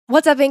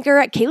What's up, Anchor?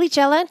 Kaylee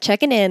Chella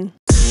checking in.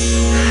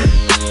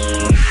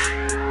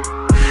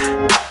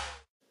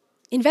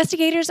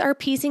 Investigators are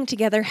piecing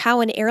together how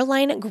an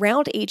airline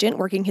ground agent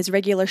working his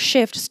regular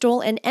shift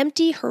stole an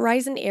empty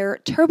Horizon Air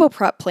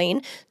turboprop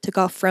plane, took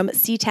off from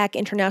SeaTac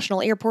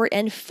International Airport,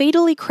 and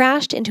fatally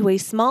crashed into a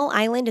small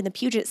island in the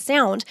Puget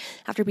Sound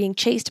after being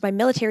chased by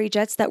military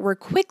jets that were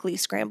quickly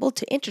scrambled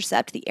to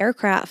intercept the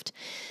aircraft.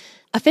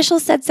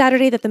 Officials said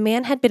Saturday that the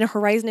man had been a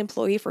Horizon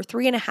employee for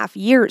 3.5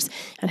 years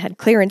and had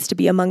clearance to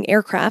be among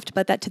aircraft,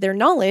 but that to their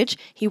knowledge,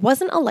 he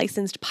wasn't a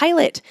licensed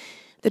pilot.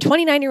 The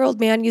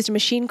 29-year-old man used a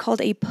machine called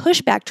a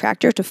pushback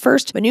tractor to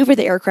first maneuver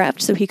the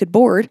aircraft so he could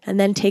board and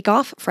then take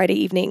off Friday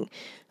evening.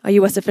 A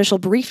U.S. official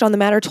briefed on the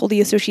matter told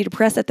the Associated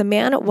Press that the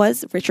man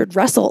was Richard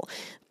Russell.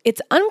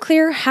 It's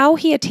unclear how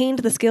he attained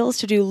the skills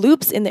to do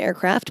loops in the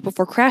aircraft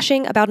before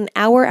crashing about an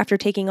hour after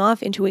taking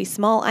off into a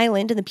small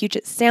island in the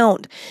Puget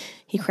Sound.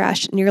 He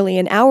crashed nearly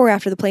an hour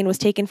after the plane was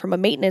taken from a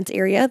maintenance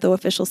area, though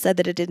officials said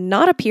that it did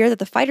not appear that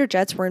the fighter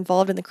jets were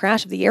involved in the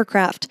crash of the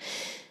aircraft.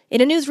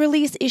 In a news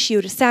release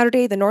issued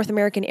Saturday, the North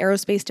American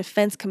Aerospace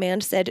Defense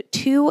Command said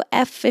 2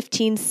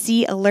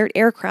 F-15C Alert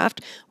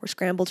aircraft were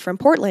scrambled from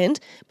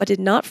Portland, but did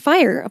not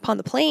fire upon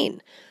the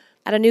plane.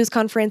 At a news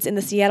conference in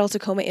the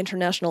Seattle-Tacoma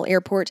International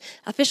Airport,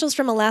 officials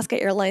from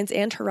Alaska Airlines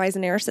and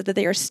Horizon Air said that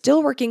they are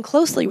still working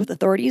closely with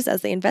authorities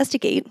as they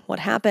investigate what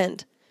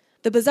happened.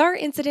 The bizarre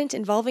incident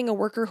involving a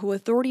worker who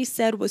authorities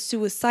said was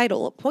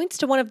suicidal points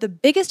to one of the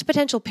biggest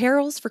potential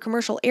perils for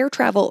commercial air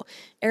travel,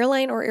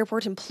 airline or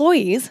airport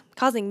employees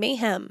causing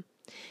mayhem.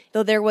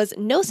 Though there was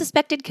no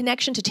suspected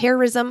connection to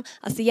terrorism,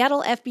 a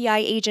Seattle FBI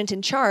agent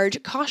in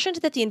charge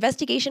cautioned that the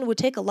investigation would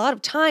take a lot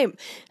of time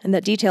and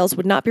that details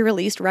would not be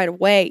released right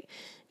away.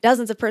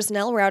 Dozens of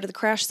personnel were out at the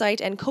crash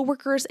site, and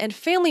coworkers and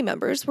family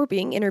members were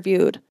being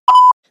interviewed.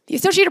 The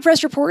Associated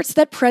Press reports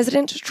that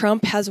President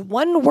Trump has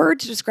one word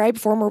to describe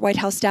former White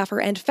House staffer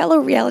and fellow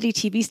reality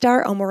TV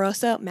star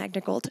Omarosa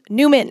Manigault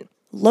Newman: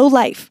 low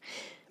life.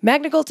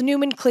 Manigault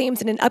Newman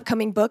claims in an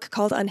upcoming book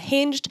called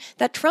Unhinged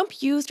that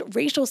Trump used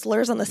racial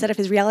slurs on the set of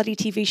his reality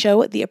TV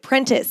show The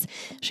Apprentice.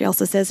 She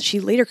also says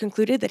she later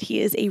concluded that he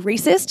is a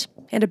racist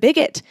and a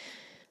bigot.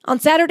 On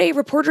Saturday,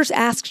 reporters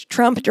asked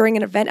Trump during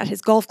an event at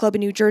his golf club in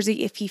New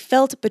Jersey if he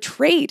felt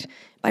betrayed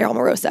by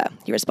Omarosa.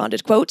 He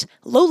responded, quote,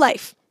 "Low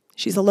life.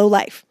 She's a low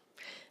life."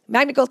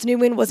 Manigault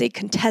Newman was a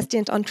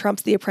contestant on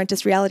Trump's The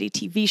Apprentice reality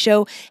TV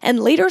show and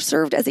later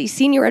served as a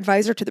senior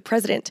advisor to the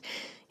president.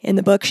 In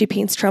the book, she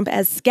paints Trump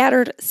as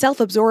scattered,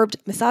 self-absorbed,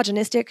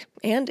 misogynistic,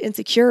 and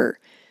insecure.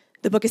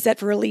 The book is set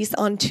for release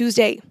on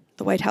Tuesday.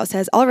 The White House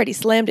has already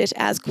slammed it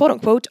as,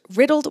 quote-unquote,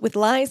 riddled with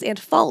lies and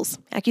false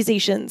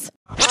accusations.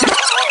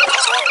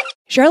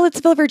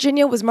 Charlottesville,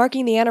 Virginia was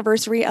marking the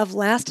anniversary of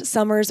last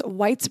summer's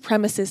white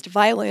supremacist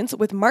violence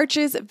with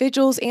marches,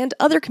 vigils, and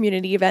other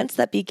community events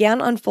that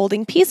began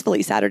unfolding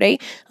peacefully Saturday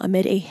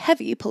amid a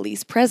heavy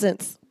police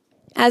presence.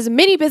 As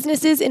many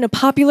businesses in a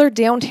popular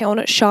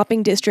downtown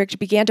shopping district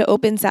began to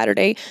open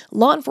Saturday,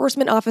 law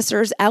enforcement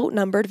officers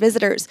outnumbered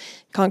visitors.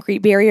 Concrete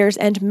barriers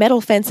and metal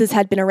fences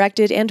had been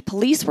erected, and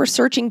police were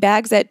searching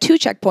bags at 2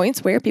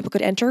 checkpoints where people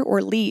could enter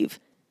or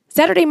leave.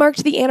 Saturday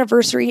marked the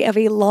anniversary of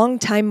a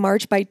long-time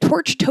march by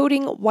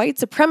torch-toting white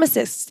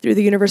supremacists through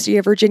the University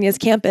of Virginia's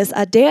campus,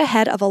 a day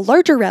ahead of a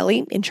larger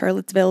rally in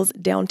Charlottesville's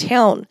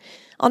downtown.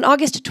 On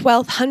August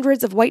 12th,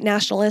 hundreds of white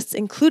nationalists,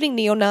 including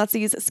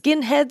neo-Nazis,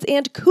 skinheads,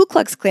 and Ku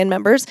Klux Klan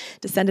members,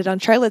 descended on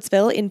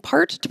Charlottesville in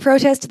part to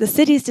protest the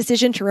city's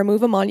decision to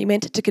remove a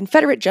monument to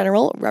Confederate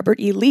General Robert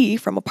E. Lee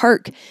from a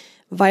park.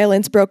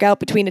 Violence broke out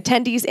between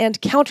attendees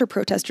and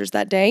counter-protesters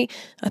that day.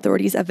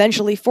 Authorities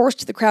eventually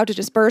forced the crowd to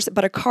disperse,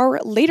 but a car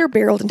later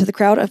barreled into the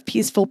crowd of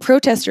peaceful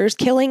protesters,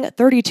 killing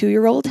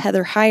 32-year-old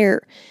Heather Heyer.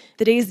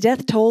 The day's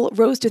death toll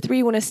rose to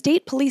 3 when a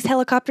state police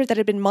helicopter that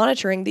had been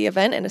monitoring the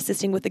event and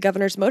assisting with the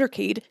governor's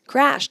motorcade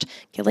crashed,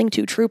 killing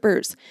 2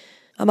 troopers.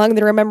 Among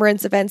the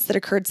remembrance events that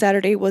occurred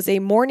Saturday was a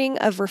morning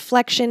of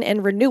reflection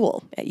and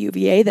renewal at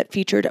UVA that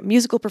featured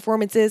musical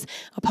performances,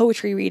 a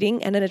poetry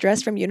reading, and an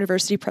address from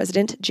University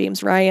President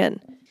James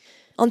Ryan.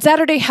 On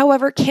Saturday,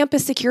 however,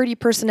 campus security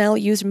personnel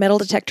used metal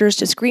detectors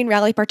to screen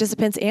rally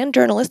participants and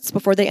journalists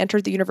before they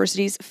entered the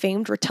university's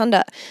famed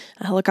rotunda.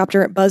 A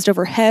helicopter buzzed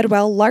overhead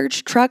while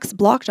large trucks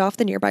blocked off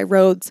the nearby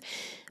roads.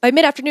 By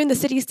mid-afternoon, the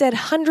city said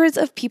hundreds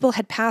of people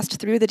had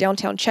passed through the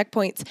downtown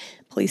checkpoints.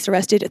 Police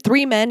arrested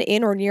 3 men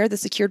in or near the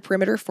secured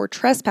perimeter for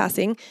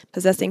trespassing,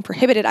 possessing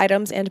prohibited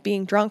items, and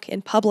being drunk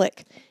in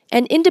public.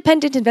 An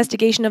independent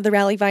investigation of the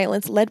rally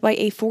violence led by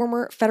a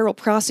former federal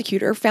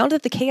prosecutor found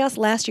that the chaos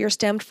last year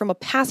stemmed from a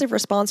passive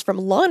response from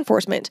law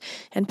enforcement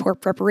and poor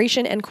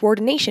preparation and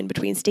coordination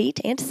between state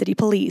and city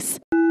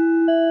police.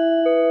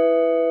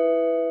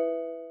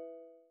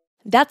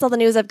 That's all the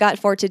news I've got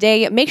for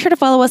today. Make sure to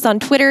follow us on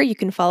Twitter. You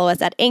can follow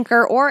us at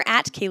Anchor or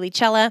at Kaylee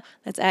Chella.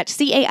 That's at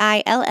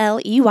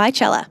Cailley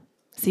Chella.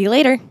 See you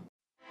later.